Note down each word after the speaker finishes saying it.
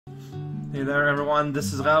Hey there everyone,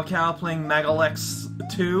 this is Raocow playing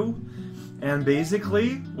MaGLX2, and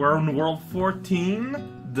basically, we're in World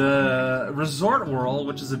 14, the resort world,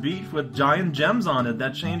 which is a beach with giant gems on it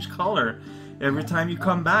that change color. Every time you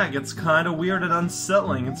come back, it's kind of weird and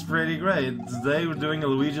unsettling. It's pretty great. Today we're doing a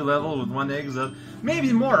Luigi level with one exit.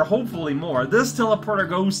 Maybe more, hopefully more. This teleporter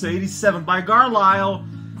goes to 87 by Carlisle.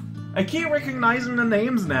 I keep recognizing the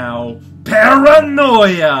names now.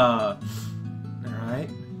 Paranoia! Alright,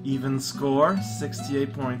 even score,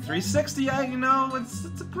 68.3. 68, you know,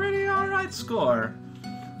 it's a pretty alright score.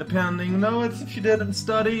 Depending, no, it's if you didn't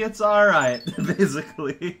study, it's alright,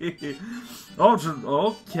 basically.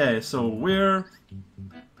 Oh, okay, so we're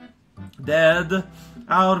dead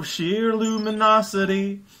out of sheer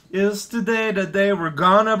luminosity. Is today the day we're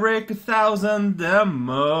gonna break 1,000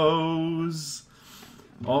 demos?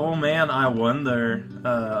 Oh man, I wonder.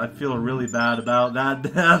 I feel really bad about that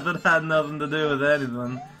death. It had nothing to do with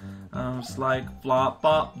anything. I was like, flop,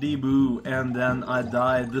 pop, dee boo, and then I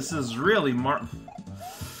died. This is really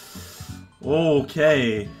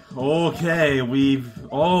Okay, we've...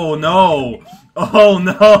 Oh no! Oh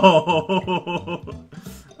no!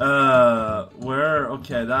 Where...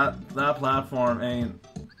 Okay, that platform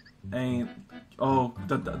ain't... Oh,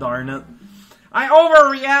 darn it. I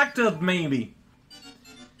overreacted, maybe!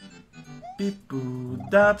 Beep boo,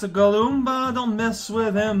 that's a Galumba, don't mess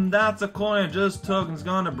with him. That's a coin I just took and it's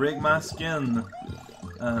gonna break my skin.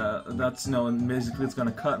 That's, no, basically it's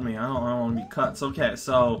gonna cut me. I don't want to be cut. It's okay,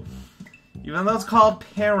 so... Even though it's called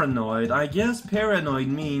paranoid, I guess paranoid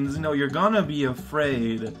means, you know, you're gonna be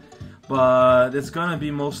afraid, but it's gonna be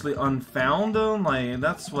mostly unfounded. Like,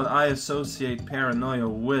 that's what I associate paranoia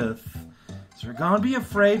with. So you're gonna be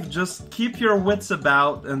afraid, just keep your wits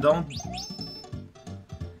about and don't...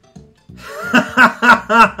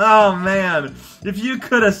 Oh man, if you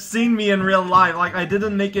could have seen me in real life, like, I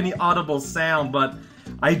didn't make any audible sound, but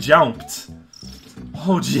I jumped.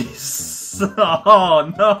 Oh jeez.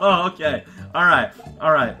 Oh no, okay. Alright.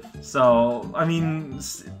 So, I mean,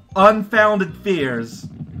 unfounded fears.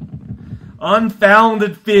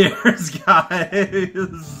 Unfounded fears,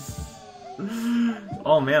 guys.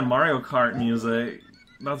 Oh man, Mario Kart music.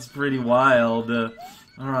 That's pretty wild.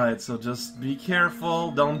 Alright, so just be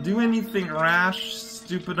careful. Don't do anything rash,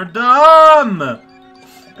 stupid, or dumb!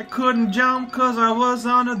 I couldn't jump cause I was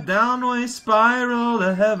on a downway spiral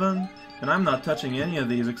to heaven. And I'm not touching any of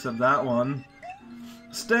these except that one.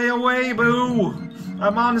 Stay away, boo!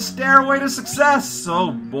 I'm on the stairway to success!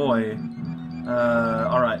 Oh boy.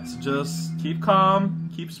 Alright, so just keep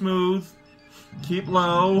calm, keep smooth, keep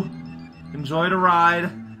low, enjoy the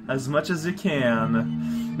ride as much as you can.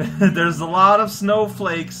 There's a lot of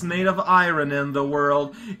snowflakes made of iron in the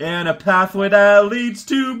world, and a pathway that leads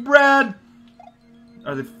to bread!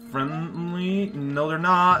 Are they friendly? No, they're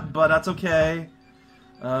not, but that's okay.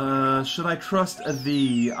 Should I trust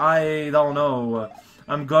thee? I don't know.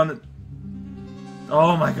 I'm gonna...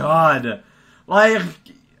 Oh my god. Like...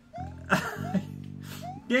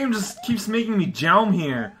 Game just keeps making me jump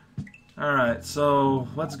here. Alright, so...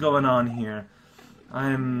 What's going on here?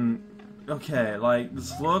 I'm... Okay, like,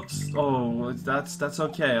 this looks... Oh, that's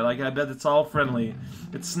okay. Like, I bet it's all friendly.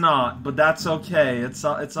 It's not, but that's okay. It's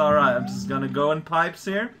alright. I'm just gonna go in pipes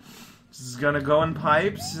here. Just gonna go in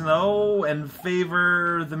pipes, you know, and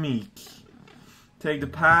favor the meek. Take the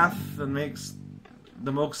path that makes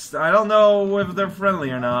the most... I don't know if they're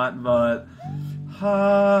friendly or not, but...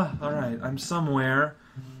 Alright, I'm somewhere.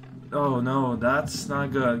 Oh no, that's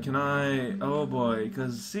not good. Can I... Oh boy,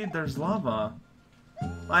 because, see, there's lava.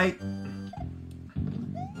 Like...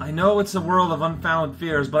 I know it's a world of unfounded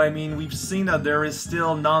fears, but I mean, we've seen that there is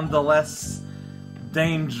still nonetheless...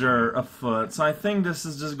 danger afoot. So I think this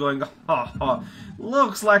is just going,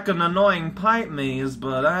 looks like an annoying pipe maze,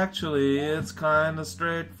 but actually it's kinda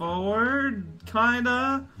straightforward,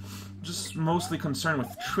 kinda. Just mostly concerned with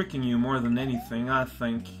tricking you more than anything, I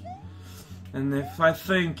think. And if I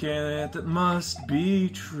think it, it must be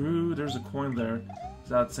true. There's a coin there. Is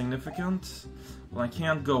that significant? Well, I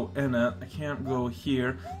can't go in it. I can't go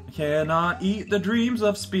here. I cannot eat the dreams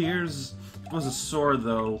of spears. If it was a sword,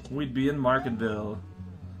 though, we'd be in Marketville.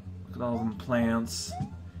 Look at all them plants.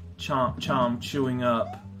 Chomp, chomp, chewing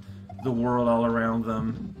up the world all around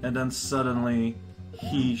them. And then suddenly,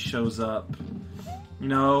 he shows up. You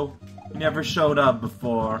know, he never showed up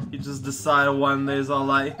before. He just decided one day, he's all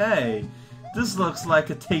like, hey, this looks like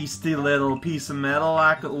a tasty little piece of metal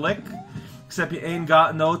I could lick. Except he ain't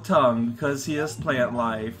got no tongue, because he is plant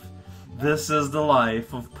life. This is the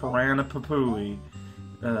life of Piranha Papui.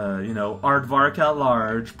 You know, aardvark at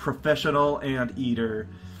large, professional and eater.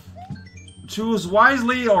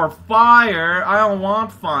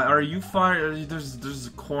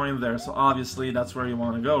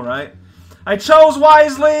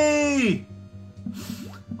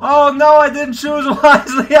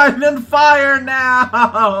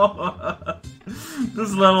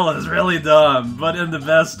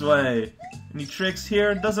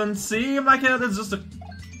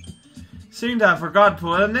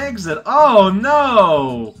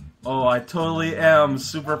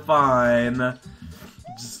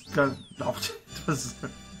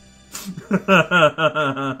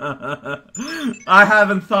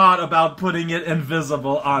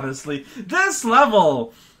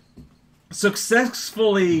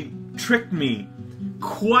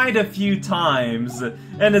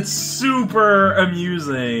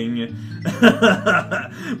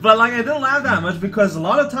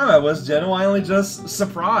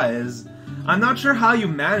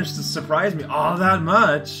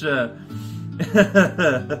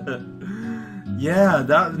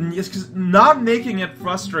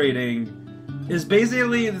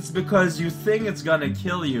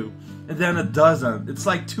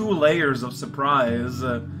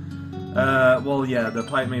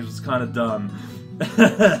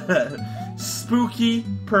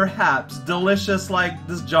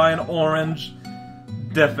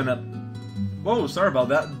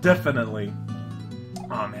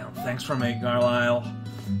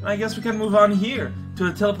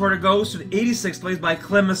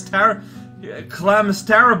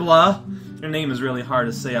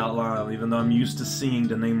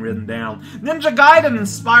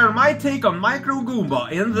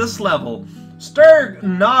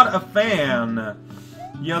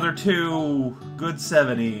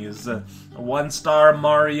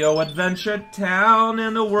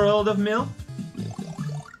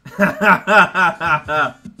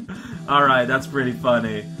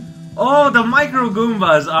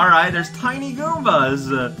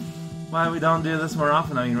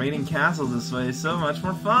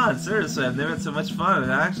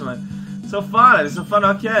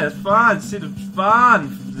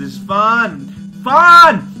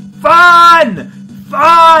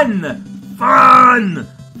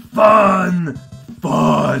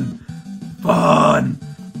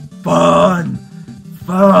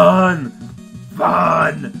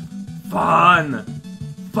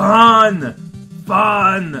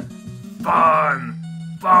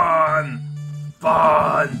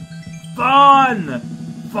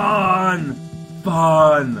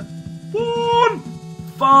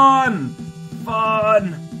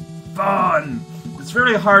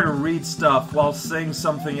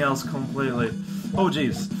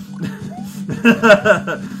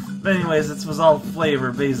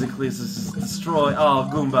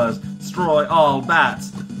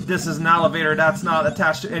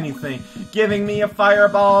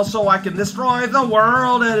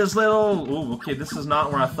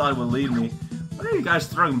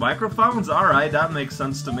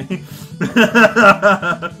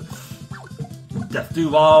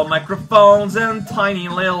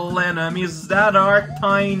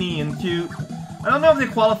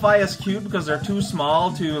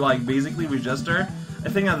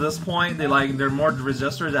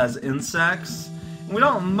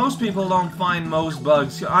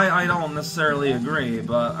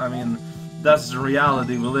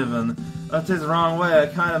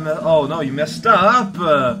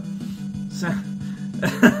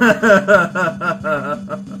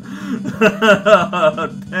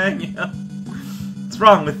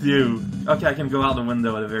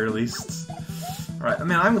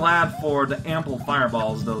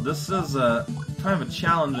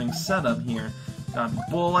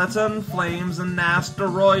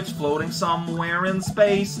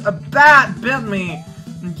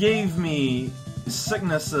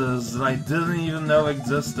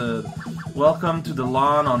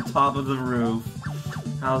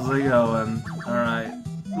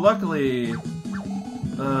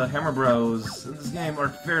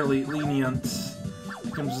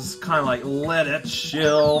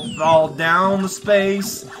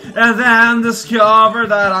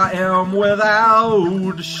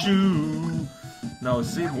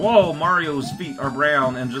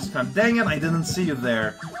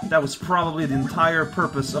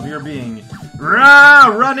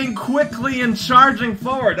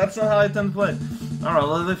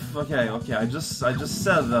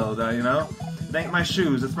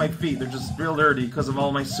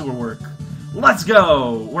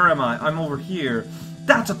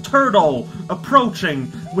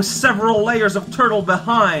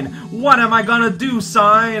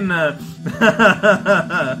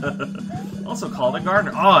 Also called a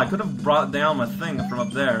gardener. Oh, I could have brought down my thing from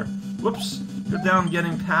up there. Whoops. Good down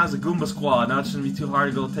getting past the Goomba Squad. Now it shouldn't be too hard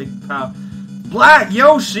to go take the power. Black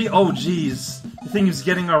Yoshi! Oh, jeez. I think he's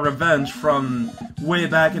getting our revenge from way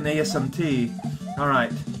back in ASMT.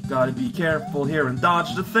 Alright, gotta be careful here and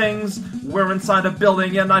dodge the things. We're inside a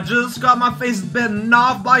building and I just got my face bitten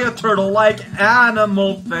off by a turtle-like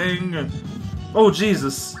animal thing. Oh,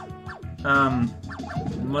 Jesus.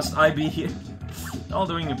 Must I be here? Y'all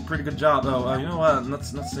doing a pretty good job, though. You know what?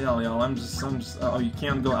 Let's see all y'all. I'm just, oh, you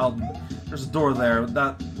can't go out. There's a door there.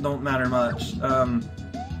 That don't matter much.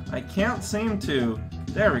 I can't seem to.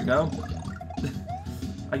 There we go.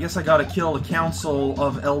 I guess I gotta kill the Council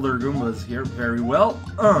of Elder Goombas here. Very well.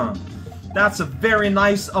 That's a very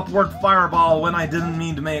nice upward fireball when I didn't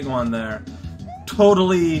mean to make one there.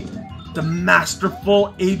 Totally the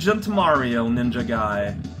masterful Agent Mario ninja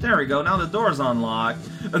guy. There we go, now the door's unlocked.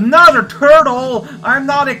 Another turtle! I'm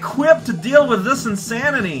not equipped to deal with this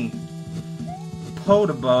insanity!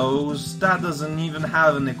 Potobos, that doesn't even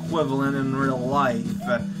have an equivalent in real life.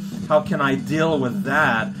 How can I deal with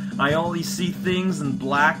that? I only see things in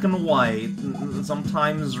black and white,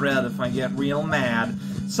 sometimes red if I get real mad,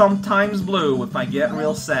 sometimes blue if I get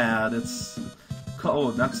real sad. It's...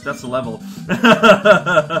 oh, that's a level.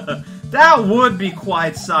 That would be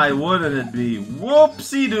quite sad, wouldn't it be?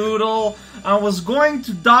 Whoopsie doodle! I was going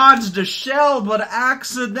to dodge the shell, but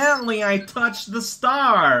accidentally I touched the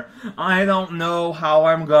star. I don't know how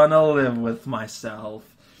I'm gonna live with myself.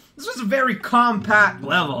 This was a very compact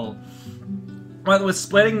level. But with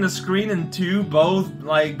splitting the screen in two, both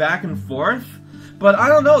like back and forth. But I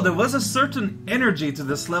don't know, there was a certain energy to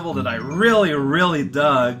this level that I really, really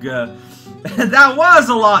dug. That was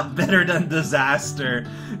a lot better than Disaster.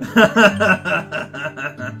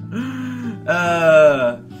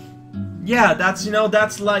 Yeah, that's, you know,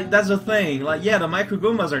 that's the thing. Like, yeah, the Micro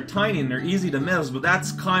Goombas are tiny and they're easy to miss, but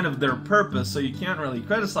that's kind of their purpose, so you can't really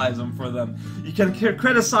criticize them for them. You can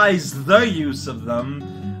criticize the use of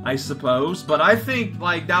them, I suppose, but I think,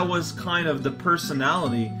 like, that was kind of the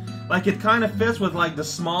personality. Like, it kind of fits with, like, the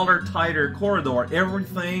smaller, tighter corridor.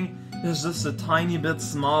 Everything is just a tiny bit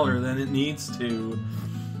smaller than it needs to.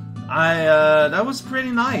 That was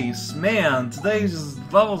pretty nice. Man, today's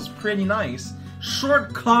level's pretty nice.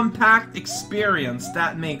 Short, compact experience,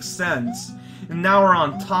 that makes sense. And now we're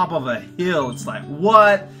on top of a hill. It's like,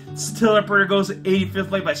 what? Stilliper goes to 85th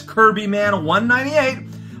place by Kirby Man, 198.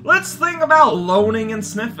 Let's think about Loaning and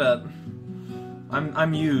Sniffit.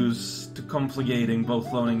 I'm used to complicating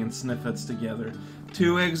both Loaning and Sniffits together.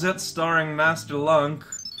 2 exits starring Master Lunk.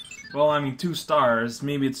 Well, I mean, 2 stars.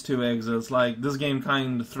 Maybe it's 2 exits. Like, this game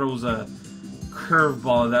kind of throws a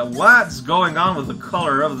curveball that what's going on with the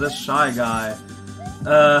color of this Shy Guy?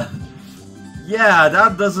 Yeah,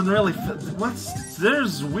 that doesn't really fit.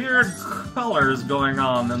 There's weird colors going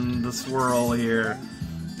on in the swirl here.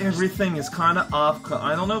 Everything is kind of off.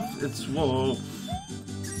 I don't know if it's, whoa.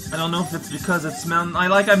 I don't know if it's because it's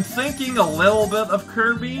I'm thinking a little bit of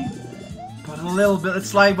Kirby, but a little bit.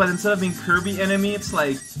 It's like, but instead of being Kirby enemy, it's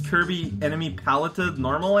like Kirby enemy paleted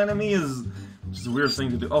normal enemy is. Which is a weird thing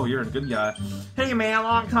to do. Oh, you're a good guy. Hey man,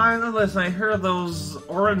 long time to listen. I heard those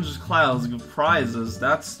orange clouds give prizes.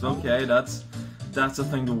 That's okay. That's a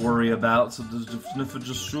thing to worry about. So if it's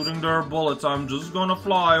just shooting their bullets, I'm just gonna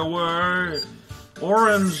fly away.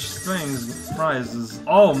 Orange things give prizes.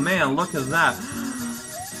 Oh man, look at that.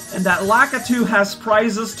 And that Lakitu has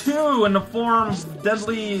prizes too, in the form of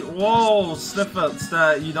deadly, whoa, snippets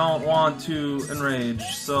that you don't want to enrage.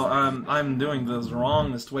 So I'm doing this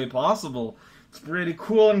wrongest way possible. It's pretty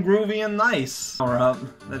cool and groovy and nice. Power up.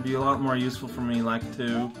 That'd be a lot more useful for me,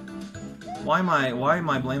 Lakitu. Why am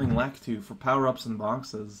I blaming Lakitu for power-ups and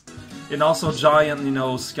boxes? And also giant, you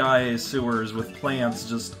know, sky sewers with plants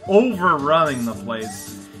just overrunning the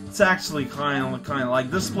place. It's actually kind of like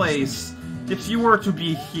this place. If you were to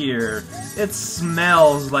be here, it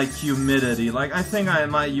smells like humidity. Like, I think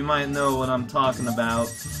you might know what I'm talking about.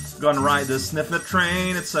 Gonna ride the Sniffit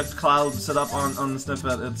train. It's a cloud set up on the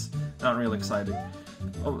Sniffit. It's not really exciting.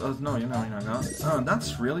 Oh, no, you're not gonna. Oh,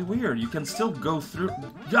 that's really weird. You can still go through.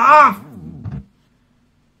 Ah!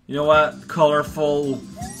 You know what? Colorful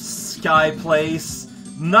sky place.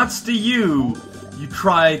 Nuts to you! You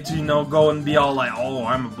try to, you know, go and be all like, oh,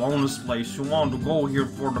 I'm a bonus place. You want to go here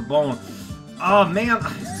for the bonus. Oh man,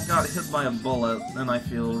 I got hit by a bullet, and I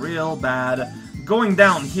feel real bad. Going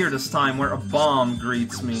down here this time, where a bomb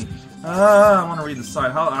greets me. I want to read the sign.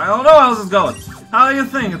 I don't know how this is going. How do you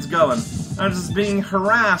think it's going? I'm just being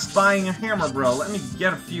harassed by a hammer, bro. Let me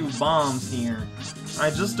get a few bombs here.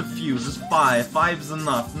 Alright, just a few, just 5. 5's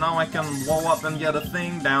enough. Now I can blow up and get a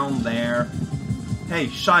thing down there. Hey,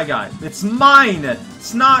 Shy Guy, it's mine!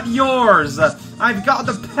 It's not yours! I've got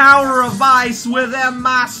the power of ice within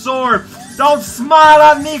my sword! Don't smile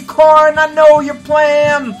at me, Corn! I know your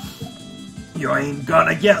plan! You ain't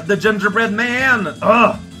gonna get the gingerbread man!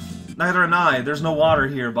 Ugh! Neither am I. There's no water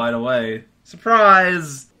here, by the way.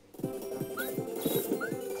 Surprise!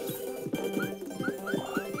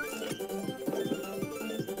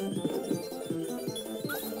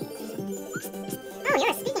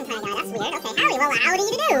 Weird. Okay, howdy, well, howdy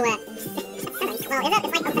to do. Well, is it?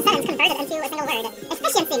 It's like the sentence converted into a single word.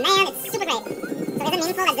 Efficiency, man, it's super great. So is it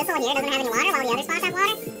meaningful that this one here doesn't have any water while the other spots have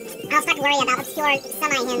water? I'll start to worry about obscure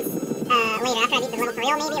semi-hints later after I beat the level for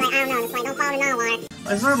real, maybe. Like, I don't know, just like, don't follow me now, water.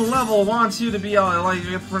 I said the level wants you to be, like,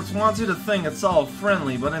 it wants you to think it's all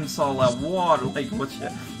friendly, but it's all that water. Like, what's you...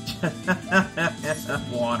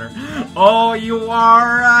 water. Oh, you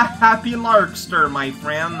are a happy larkster, my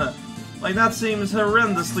friend. Like, that seems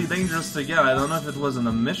horrendously dangerous to get. I don't know if it was in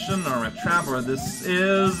a mission or a trap, or this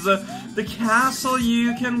is the castle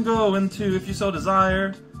you can go into if you so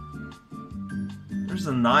desire. There's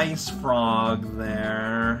a nice frog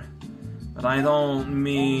there. But I don't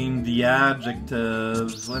mean the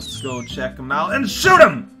adjectives. Let's go check him out and shoot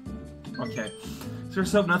him! Okay. So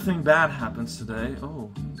let's hope nothing bad happens today.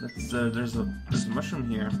 Oh, that's, there's a mushroom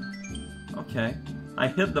here. Okay. I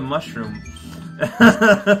hit the mushroom.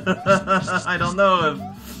 I don't know if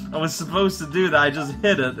I was supposed to do that. I just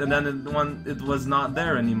hit it, and then it was not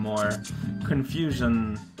there anymore.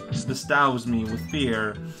 Confusion bestows me with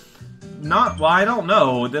fear. Well, I don't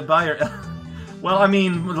know. The buyer... Well, I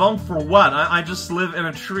mean, long for what? I just live in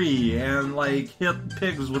a tree and, like, hit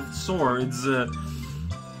pigs with swords.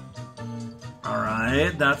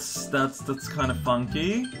 Alright, that's kind of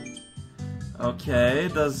funky. Okay,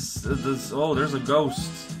 oh, there's a ghost.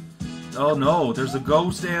 Oh no, there's a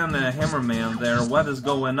ghost and a hammerman there. What is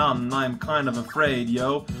going on? I'm kind of afraid,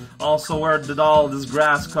 yo. Also, where did all this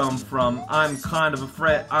grass come from? I'm kind of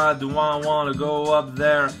afraid. Do I want to go up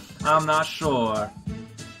there? I'm not sure.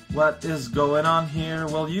 What is going on here?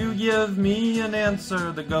 Will you give me an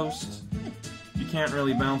answer, the ghost? You can't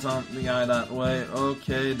really bounce on the guy that way.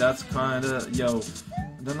 Okay, that's kinda... Yo.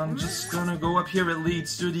 Then I'm just gonna go up here. It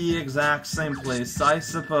leads to the exact same place, I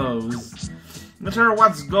suppose. Not sure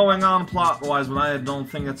what's going on plot-wise, but I don't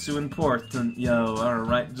think it's too important. Yo,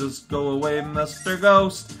 alright, just go away, Mr.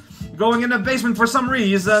 Ghost. Going in the basement for some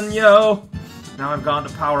reason, yo. Now I've got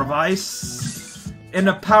the power of ice. And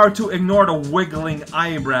the power to ignore the wiggling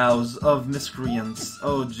eyebrows of miscreants.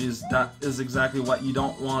 Oh jeez, that is exactly what you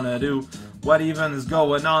don't want to do. What even is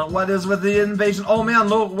going on? What is with the invasion? Oh man,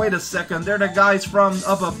 look, wait a second. They're the guys from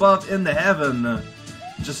up above in the heaven.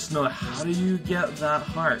 Just know, how do you get that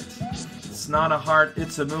heart? It's not a heart,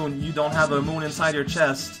 it's a moon. You don't have a moon inside your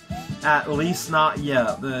chest. At least not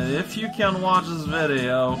yet. If you can watch this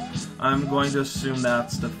video, I'm going to assume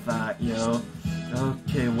that's the fact, yo.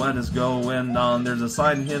 Okay, what is going on? There's a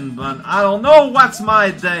sign hidden, but I don't know what's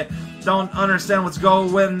my day. Don't understand what's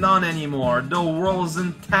going on anymore. The world's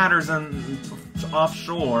in tatters and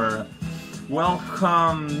offshore.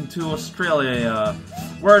 Welcome to Australia,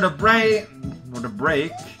 where the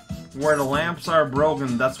lamps are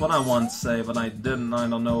broken. That's what I want to say, but I didn't. I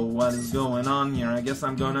don't know what is going on here. I guess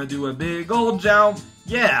I'm gonna do a big old jump.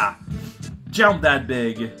 Yeah, jump that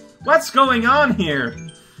big. What's going on here?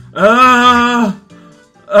 Why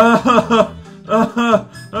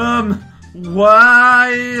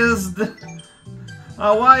is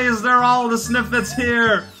there all the snippets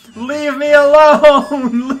here? Leave me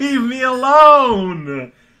alone! Leave me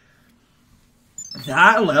alone!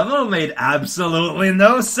 That level made absolutely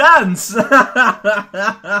no sense! Alright.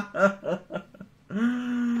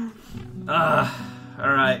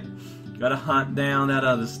 Gotta hunt down that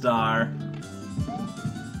other star.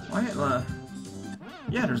 Why,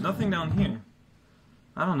 yeah, there's nothing down here.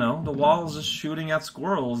 I don't know, the wall's just shooting at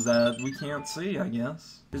squirrels that we can't see, I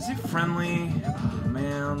guess. Is he friendly? Oh,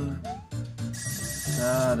 man.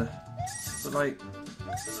 God. But like...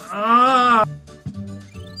 Ah!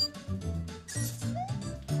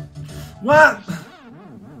 What?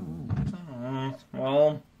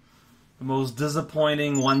 Well, the most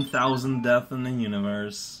disappointing 1,000 death in the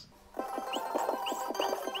universe.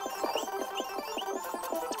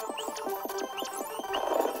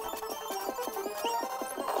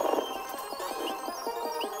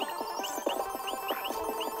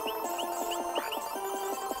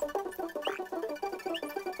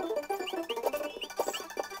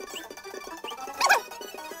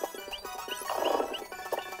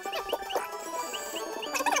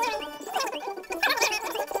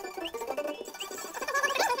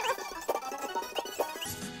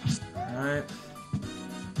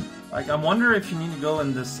 Like, I wonder if you need to go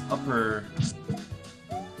in this upper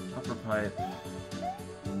pipe.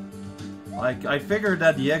 Like, I figured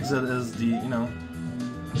that the exit is the, you know,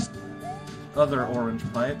 other orange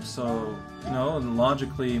pipe, so, you know,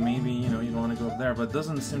 logically, maybe, you know, you don't want to go up there, but it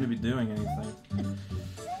doesn't seem to be doing anything.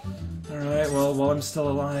 Alright, well, while I'm still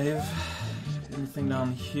alive, anything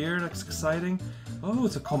down here that's exciting? Oh,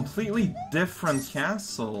 it's a completely different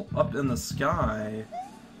castle up in the sky.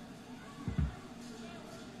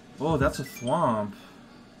 Oh, that's a thwomp,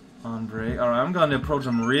 Andre. Alright, I'm gonna approach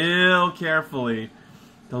him real carefully.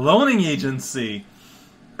 The loaning agency!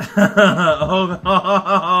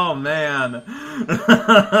 oh, man.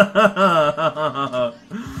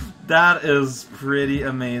 That is pretty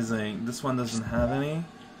amazing. This one doesn't have any.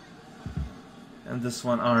 And this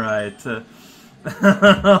one, alright.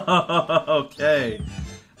 Okay.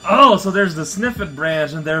 Oh, so there's the Sniffit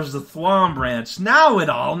branch and there's the Thwomp branch. Now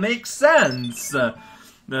it all makes sense!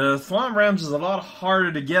 The Thwomp branch is a lot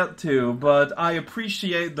harder to get to, but I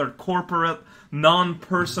appreciate their corporate,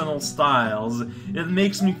 non-personal styles. It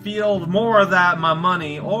makes me feel more that my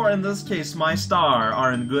money, or in this case my star,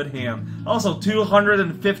 are in good hand. Also,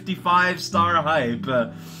 255-star hype.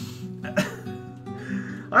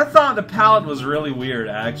 I thought the palette was really weird,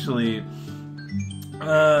 actually.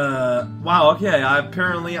 Wow, okay,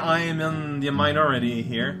 apparently I am in the minority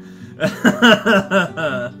here.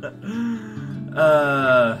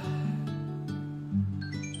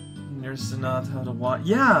 There's not how to watch.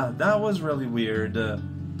 Yeah, that was really weird.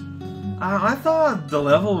 I thought the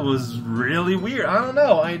level was really weird. I don't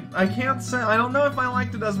know. I can't say. I don't know if I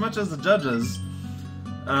liked it as much as the judges.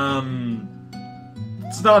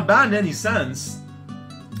 It's not bad in any sense.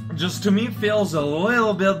 Just to me, it feels a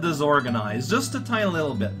little bit disorganized, just a tiny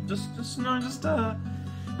little bit.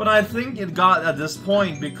 But I think it got at this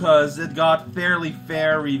point because it got fairly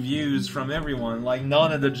fair reviews from everyone. Like,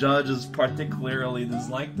 none of the judges particularly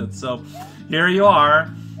disliked it. So, here you are.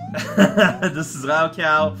 This is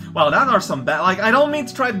Raocow. Wow, that are some bad... Like, I don't mean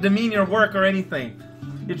to try to demean your work or anything.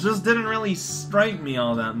 It just didn't really strike me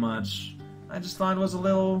all that much. I just thought it was a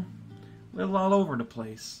little all over the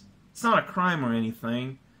place. It's not a crime or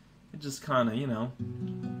anything. It just kinda, you know...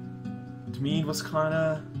 To me, it was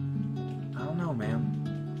kinda... I don't know, man.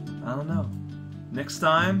 I don't know. Next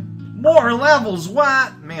time, more levels,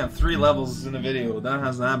 what? Man, 3 levels in a video. That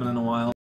hasn't happened in a while.